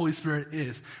power of the Holy Spirit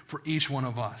is for each one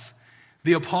of us.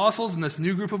 The apostles and this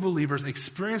new group of believers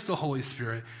experienced the Holy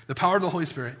Spirit, the power of the Holy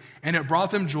Spirit, and it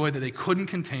brought them joy that they couldn't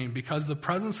contain because the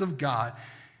presence of God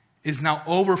is now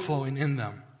overflowing in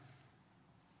them.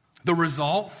 The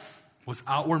result was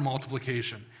outward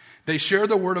multiplication. They shared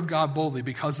the word of God boldly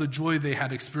because of the joy they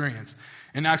had experienced.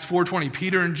 In Acts 4:20,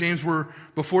 Peter and James were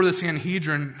before the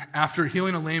Sanhedrin after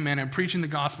healing a lame man and preaching the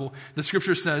gospel. The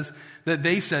scripture says that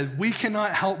they said, "We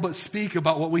cannot help but speak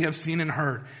about what we have seen and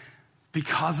heard,"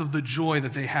 because of the joy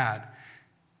that they had.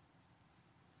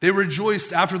 They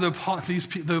rejoiced after the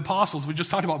apostles, we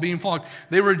just talked about being flogged.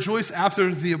 They rejoiced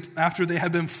after they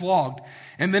had been flogged.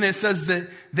 And then it says that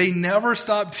they never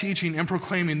stopped teaching and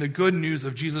proclaiming the good news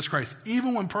of Jesus Christ.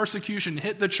 Even when persecution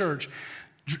hit the church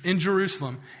in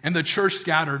Jerusalem and the church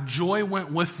scattered, joy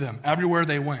went with them everywhere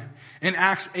they went. In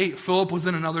Acts 8, Philip was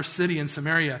in another city in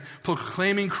Samaria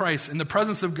proclaiming Christ, and the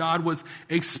presence of God was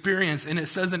experienced. And it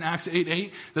says in Acts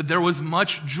 8:8 that there was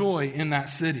much joy in that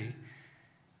city.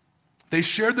 They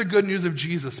shared the good news of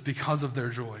Jesus because of their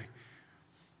joy.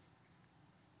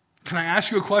 can I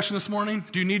ask you a question this morning?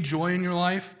 Do you need joy in your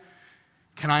life?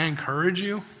 Can I encourage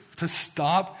you to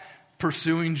stop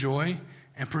pursuing joy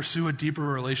and pursue a deeper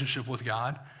relationship with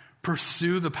God?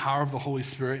 Pursue the power of the Holy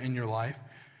Spirit in your life.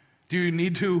 Do you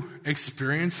need to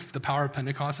experience the power of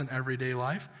Pentecost in everyday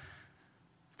life?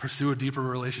 Pursue a deeper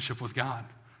relationship with God.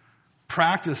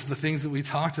 Practice the things that we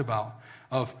talked about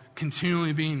of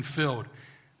continually being filled,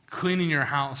 cleaning your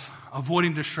house,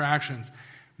 avoiding distractions,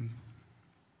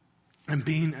 and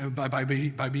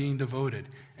by being devoted,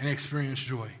 and experience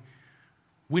joy.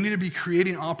 We need to be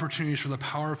creating opportunities for the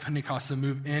power of Pentecost to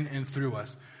move in and through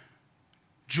us.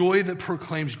 Joy that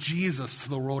proclaims Jesus to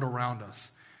the world around us.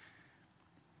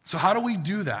 So how do we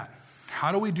do that?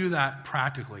 How do we do that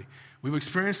practically? We've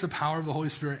experienced the power of the Holy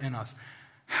Spirit in us.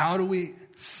 How do we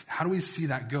see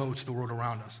that go to the world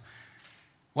around us?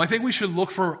 Well, I think we should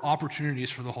look for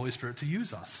opportunities for the Holy Spirit to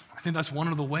use us. I think that's one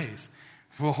of the ways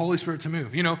for the Holy Spirit to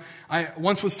move. You know, I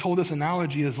once was told this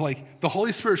analogy is like the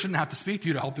Holy Spirit shouldn't have to speak to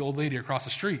you to help the old lady across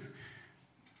the street.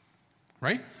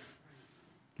 Right?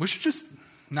 We should just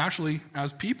naturally,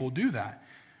 as people, do that.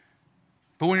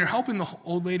 But when you're helping the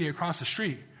old lady across the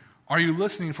street, are you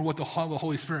listening for what the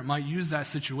Holy Spirit might use that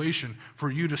situation for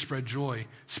you to spread joy,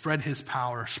 spread His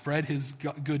power, spread His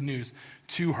good news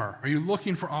to her? Are you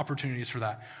looking for opportunities for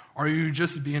that? Or are you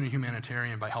just being a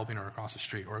humanitarian by helping her across the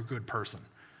street, or a good person?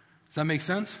 Does that make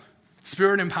sense?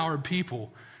 Spirit-empowered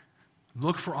people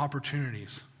look for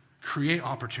opportunities, create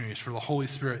opportunities for the Holy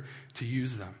Spirit to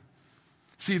use them.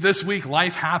 See, this week,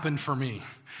 life happened for me.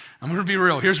 I'm going to be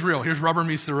real. Here's real. Here's rubber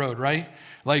meets the road, right?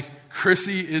 Like,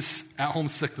 Chrissy is at home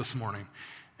sick this morning,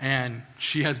 and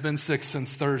she has been sick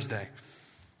since Thursday.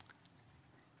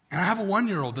 And I have a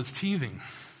 1-year-old that's teething.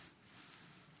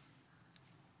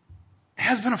 It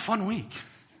has been a fun week.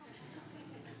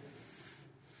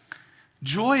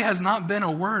 Joy has not been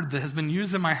a word that has been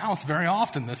used in my house very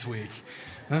often this week,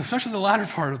 and especially the latter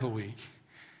part of the week.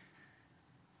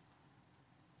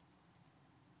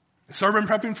 So I've been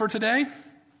prepping for today.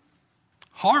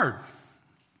 Hard.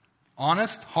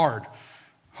 Honest, hard.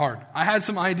 I had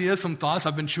some ideas, some thoughts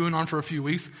I've been chewing on for a few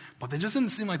weeks, but they just didn't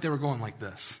seem like they were going like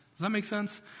this. Does that make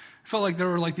sense? I felt like there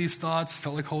were like these thoughts,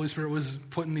 felt like Holy Spirit was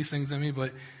putting these things in me,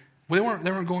 but they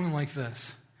weren't going like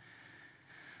this.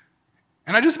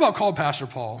 And I just about called Pastor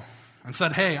Paul and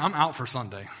said, hey, I'm out for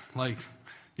Sunday. Like,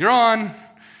 you're on.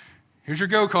 Here's your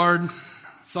go card.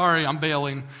 Sorry, I'm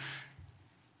bailing.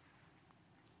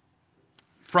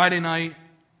 Friday night,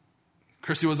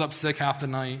 Chrissy was up sick half the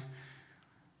night.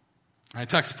 I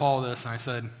texted Paul this, and I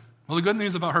said, well, the good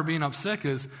news about her being up sick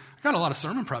is I got a lot of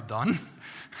sermon prep done.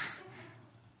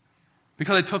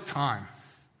 Because I took time.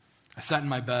 I sat in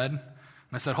my bed, and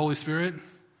I said, Holy Spirit,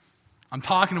 I'm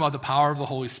talking about the power of the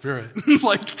Holy Spirit.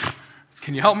 Like,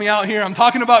 can you help me out here? I'm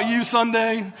talking about you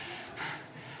Sunday. And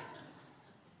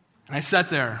I sat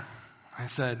there. I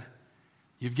said,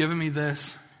 you've given me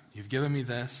this. You've given me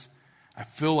this. I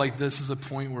feel like this is a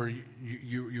point where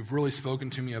you've really spoken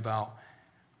to me about.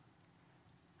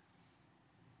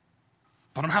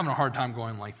 But I'm having a hard time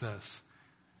going like this.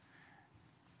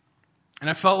 And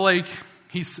I felt like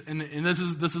and this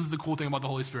is the cool thing about the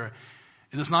Holy Spirit,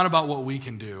 is it's not about what we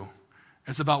can do.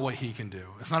 It's about what He can do.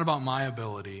 It's not about my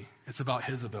ability. It's about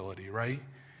His ability, right?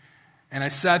 And I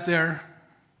sat there,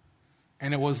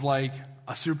 and it was like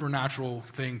a supernatural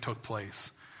thing took place.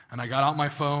 And I got out my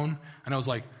phone, and I was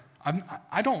like,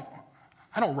 I don't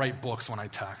write books when I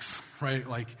text, right?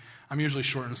 Like, I'm usually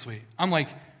short and sweet. I'm like,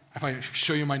 if I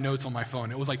show you my notes on my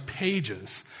phone, it was like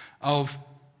pages of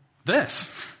this,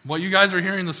 what you guys are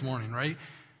hearing this morning, right?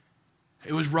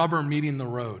 It was rubber meeting the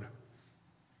road.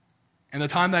 And the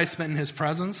time that I spent in His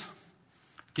presence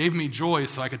gave me joy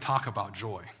so I could talk about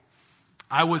joy.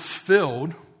 I was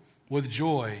filled with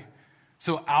joy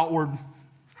so outward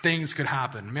things could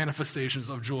happen, manifestations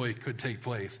of joy could take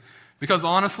place. Because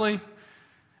honestly,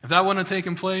 if that wouldn't have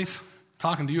taken place,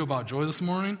 talking to you about joy this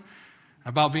morning,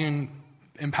 about being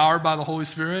empowered by the Holy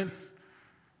Spirit,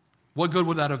 what good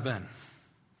would that have been?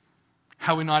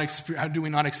 How do we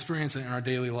not experience it in our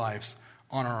daily lives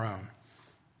on our own?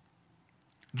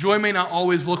 Joy may not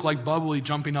always look like bubbly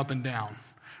jumping up and down,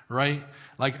 right?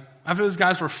 Like, after those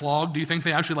guys were flogged, do you think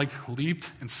they actually like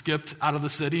leaped and skipped out of the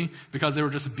city because they were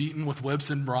just beaten with whips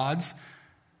and rods?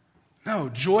 No,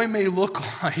 joy may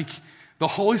look like the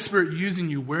Holy Spirit using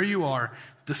you where you are,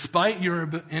 despite your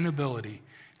inability,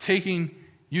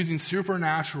 using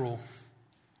supernatural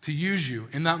to use you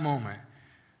in that moment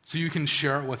so you can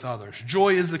share it with others.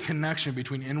 Joy is the connection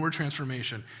between inward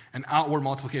transformation and outward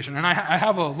multiplication. And I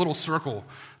have a little circle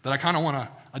that I kind of want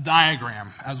a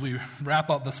diagram as we wrap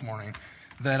up this morning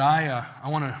that I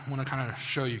want to kind of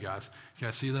show you guys. You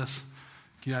guys see this?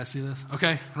 Can you guys see this?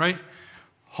 Okay, right?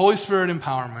 Holy Spirit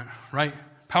empowerment, right?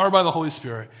 Powered by the Holy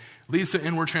Spirit leads to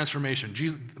inward transformation.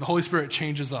 The Holy Spirit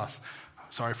changes us.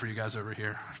 Sorry for you guys over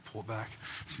here. I pull it back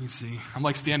so you can see. I'm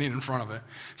like standing in front of it.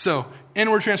 So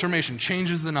inward transformation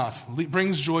changes in us,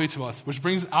 brings joy to us, which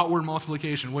brings outward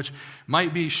multiplication, which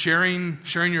might be sharing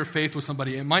your faith with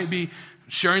somebody. It might be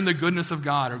sharing the goodness of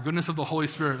God or goodness of the Holy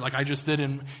Spirit like I just did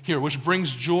in here, which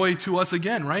brings joy to us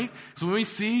again, right? So when we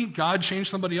see God change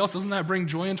somebody else, doesn't that bring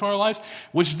joy into our lives?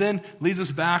 Which then leads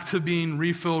us back to being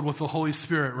refilled with the Holy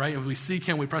Spirit, right? If we seek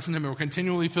Him, we press into Him, and we're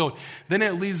continually filled. Then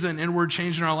it leads to an inward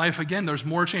change in our life again. There's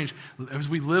more change. As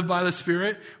we live by the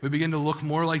Spirit, we begin to look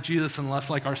more like Jesus and less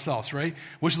like ourselves, right?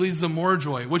 Which leads to more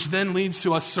joy, which then leads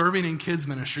to us serving in kids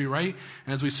ministry, right?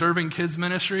 And as we serve in kids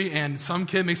ministry and some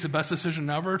kid makes the best decision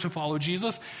ever to follow Jesus,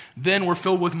 then we're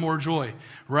filled with more joy,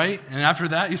 right? And after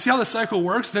that, you see how the cycle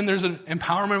works? Then there's an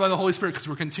empowerment by the Holy Spirit because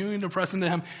we're continuing to press into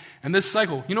Him. And this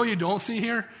cycle, you know what you don't see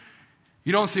here?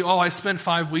 You don't see, I spent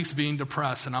 5 weeks being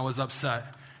depressed and I was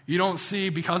upset. You don't see,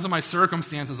 because of my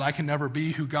circumstances, I can never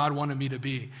be who God wanted me to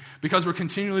be. Because we're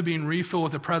continually being refilled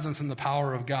with the presence and the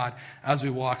power of God as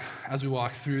we walk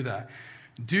through that.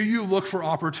 Do you look for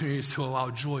opportunities to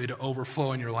allow joy to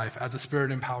overflow in your life as a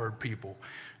Spirit-empowered people?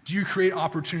 Do you create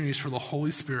opportunities for the Holy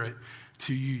Spirit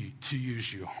to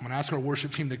use you? I'm going to ask our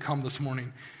worship team to come this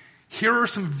morning. Here are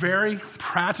some very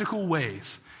practical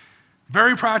ways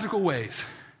that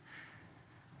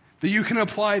you can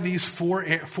apply these four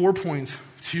points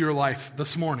to your life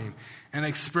this morning and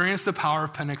experience the power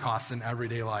of Pentecost in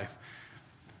everyday life.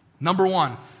 Number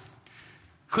 1,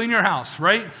 clean your house,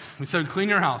 right? We said clean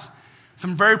your house.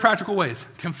 Some very practical ways.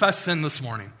 Confess sin this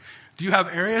morning. Do you have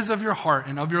areas of your heart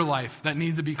and of your life that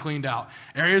need to be cleaned out?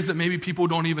 Areas that maybe people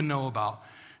don't even know about?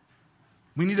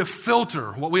 We need to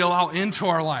filter what we allow into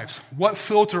our lives. What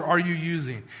filter are you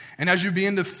using? And as you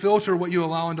begin to filter what you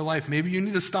allow into life, maybe you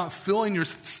need to stop filling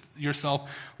yourself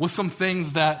with some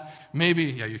things that maybe,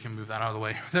 you can move that out of the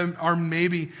way, that are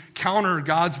maybe counter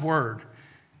God's word.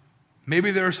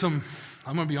 Maybe there's some,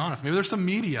 I'm going to be honest, maybe there's some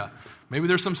media. Maybe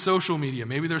there's some social media.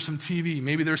 Maybe there's some TV.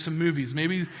 Maybe there's some movies.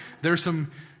 Maybe there's some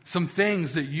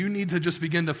things that you need to just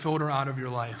begin to filter out of your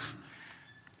life.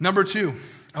 Number 2,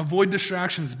 avoid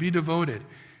distractions. Be devoted.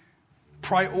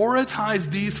 Prioritize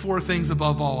these 4 things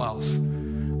above all else.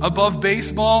 Above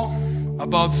baseball,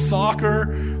 above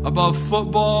soccer, above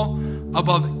football,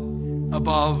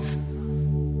 above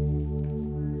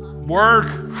work.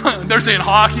 They're saying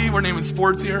hockey. We're naming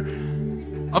sports here.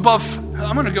 Above,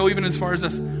 I'm going to go even as far as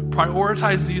this.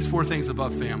 Prioritize these 4 things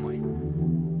above family.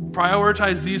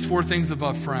 Prioritize these 4 things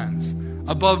above friends,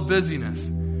 above busyness.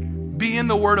 Be in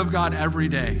the Word of God every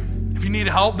day. If you need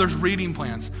help, there's reading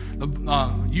plans. The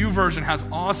YouVersion has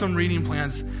awesome reading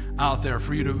plans out there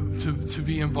for you to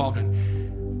be involved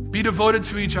in. Be devoted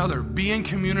to each other. Be in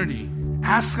community.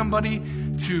 Ask somebody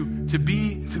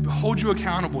to hold you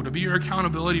accountable, to be your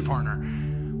accountability partner.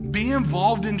 Be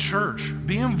involved in church.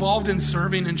 Be involved in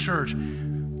serving in church.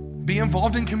 Be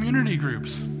involved in community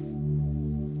groups.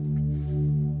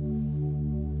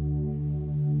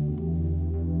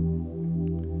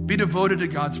 Be devoted to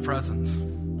God's presence.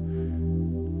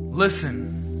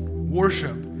 Listen,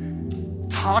 worship,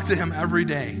 talk to Him every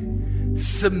day.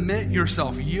 Submit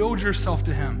yourself, yield yourself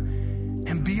to Him,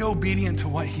 and be obedient to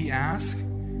what He asks.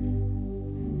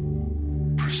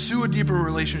 Pursue a deeper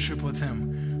relationship with Him.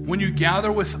 When you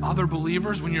gather with other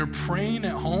believers, when you're praying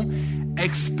at home,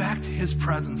 expect His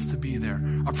presence to be there.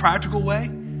 A practical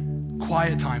way,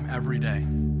 quiet time every day.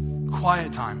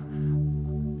 Quiet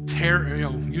time.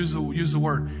 Use the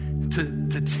word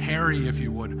to tarry, if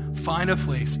you would. Find a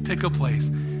place, pick a place,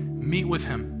 meet with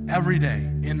Him every day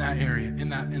in that area, in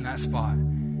that spot.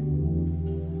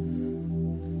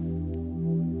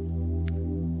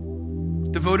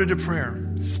 Devoted to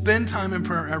prayer. Spend time in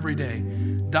prayer every day.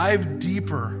 Dive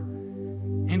deeper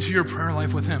into your prayer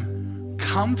life with Him.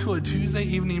 Come to a Tuesday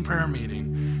evening prayer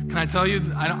meeting. Can I tell you,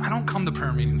 I don't come to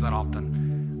prayer meetings that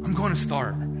often. I'm going to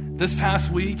start. This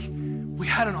past week, we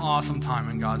had an awesome time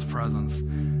in God's presence.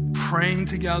 Praying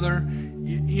together.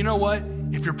 You know what?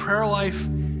 If your prayer life, if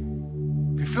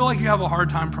you feel like you have a hard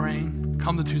time praying,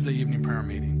 come to Tuesday evening prayer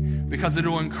meeting. Because it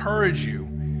will encourage you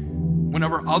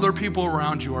whenever other people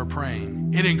around you are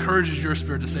praying. It encourages your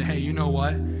spirit to say, hey, you know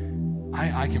what?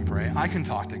 I can pray. I can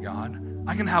talk to God.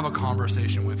 I can have a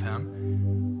conversation with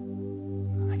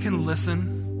Him. I can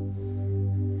listen.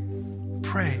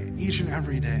 Pray each and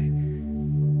every day.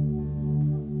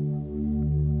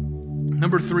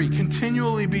 Number 3,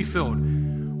 continually be filled.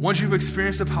 Once you've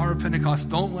experienced the power of Pentecost,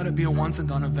 don't let it be a once and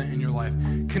done event in your life.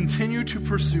 Continue to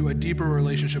pursue a deeper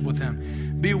relationship with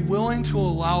Him. Be willing to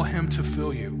allow Him to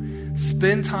fill you.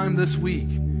 Spend time this week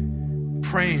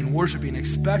praying, worshiping,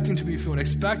 expecting to be filled,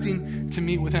 expecting to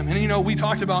meet with him. And we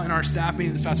talked about in our staff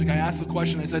meeting this past week, I asked the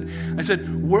question, I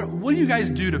said, what do you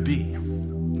guys do to be?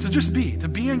 To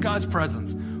be in God's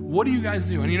presence. What do you guys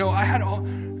do?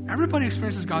 And everybody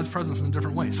experiences God's presence in a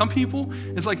different way. Some people,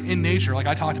 it's like in nature, like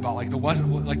I talked about, like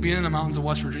being in the mountains of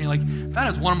West Virginia, like that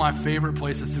is one of my favorite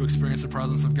places to experience the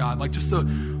presence of God. Like just to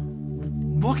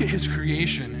look at his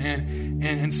creation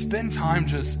and spend time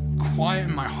just quiet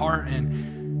in my heart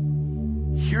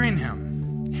and hearing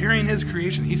him, hearing his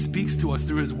creation. He speaks to us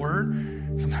through his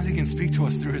word. Sometimes he can speak to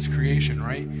us through his creation,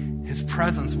 right? His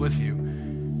presence with you.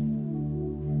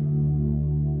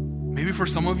 Maybe for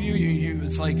some of you,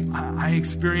 it's like I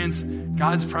experience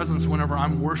God's presence whenever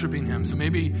I'm worshiping him. So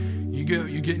maybe you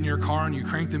get in your car and you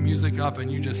crank the music up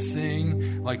and you just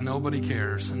sing like nobody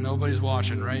cares and nobody's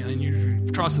watching, right? And you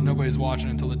trust that nobody's watching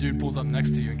until the dude pulls up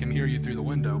next to you and can hear you through the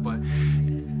window. But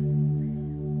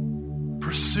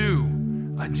pursue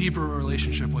a deeper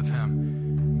relationship with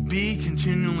him. Be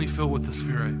continually filled with the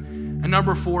Spirit. And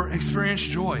number 4, experience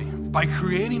joy by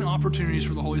creating opportunities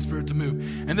for the Holy Spirit to move.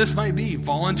 And this might be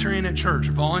volunteering at church,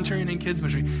 volunteering in kids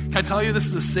ministry. Can I tell you, this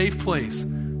is a safe place.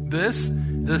 This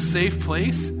is a safe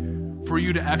place for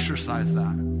you to exercise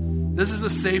that. This is a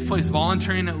safe place.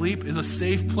 Volunteering at LEAP is a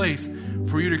safe place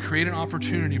for you to create an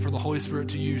opportunity for the Holy Spirit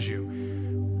to use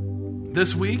you.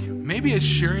 This week, maybe it's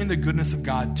sharing the goodness of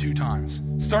God 2 times.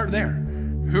 Start there.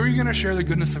 Who are you going to share the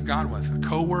goodness of God with? A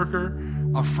coworker,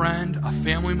 a friend, a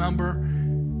family member?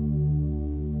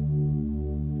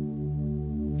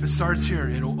 If it starts here,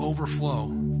 it'll overflow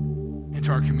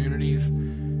into our communities,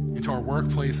 into our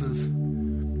workplaces.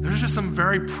 There's just some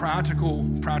very practical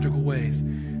ways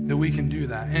that we can do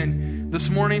that. And this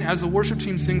morning, as the worship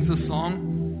team sings this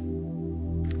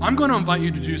song, I'm going to invite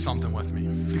you to do something with me.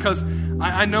 Because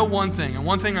I know one thing, and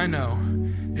one thing I know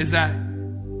is that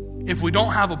if we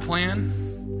don't have a plan,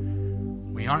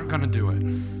 we aren't going to do it.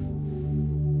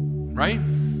 Right?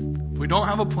 If we don't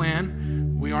have a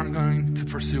plan, we aren't going to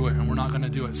pursue it, and we're not going to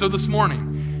do it. So this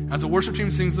morning, as the worship team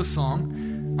sings this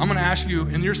song, I'm going to ask you,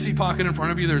 in your seat pocket in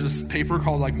front of you, there's this paper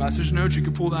called like message notes. You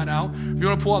can pull that out. If you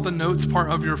want to pull out the notes part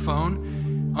of your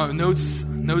phone,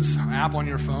 notes app on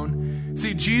your phone.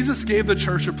 See, Jesus gave the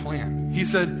church a plan. He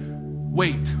said,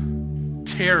 wait,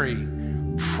 tarry,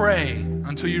 pray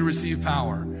until you receive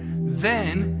power.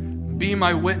 Then be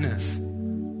my witness.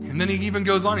 And then he even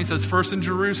goes on, he says, first in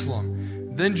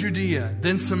Jerusalem, then Judea,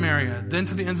 then Samaria, then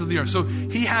to the ends of the earth. So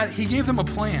he gave them a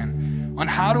plan on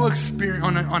how to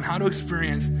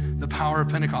experience the power of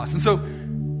Pentecost. And so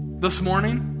this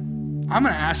morning, I'm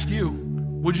going to ask you,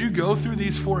 would you go through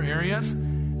these 4 areas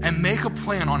and make a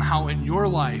plan on how in your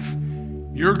life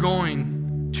you're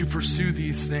going to pursue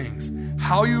these things?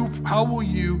 How will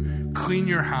you clean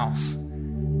your house?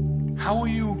 How will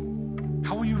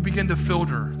you begin to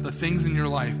filter the things in your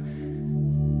life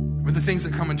or the things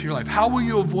that come into your life? How will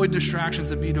you avoid distractions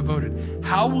and be devoted?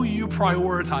 How will you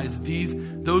prioritize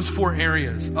those 4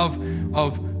 areas of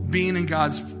being in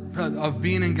God's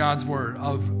word,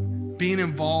 of being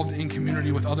involved in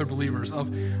community with other believers,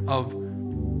 of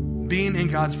being in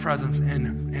God's presence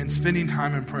and spending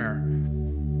time in prayer?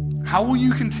 How will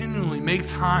you continually make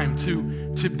time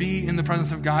to be in the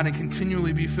presence of God and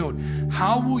continually be filled?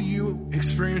 How will you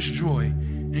experience joy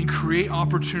and create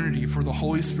opportunity for the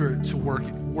Holy Spirit to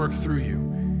work through you?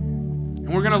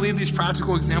 And we're going to leave these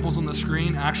practical examples on the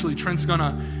screen. Actually, Trent's going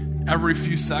to, every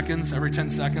few seconds, every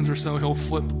 10 seconds or so, he'll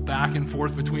flip back and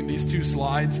forth between these 2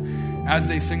 slides as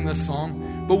they sing this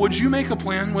song. But would you make a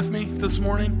plan with me this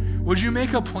morning? Would you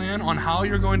make a plan on how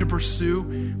you're going to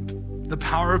pursue the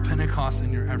power of Pentecost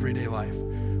in your everyday life?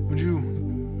 Would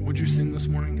you sing this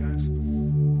morning?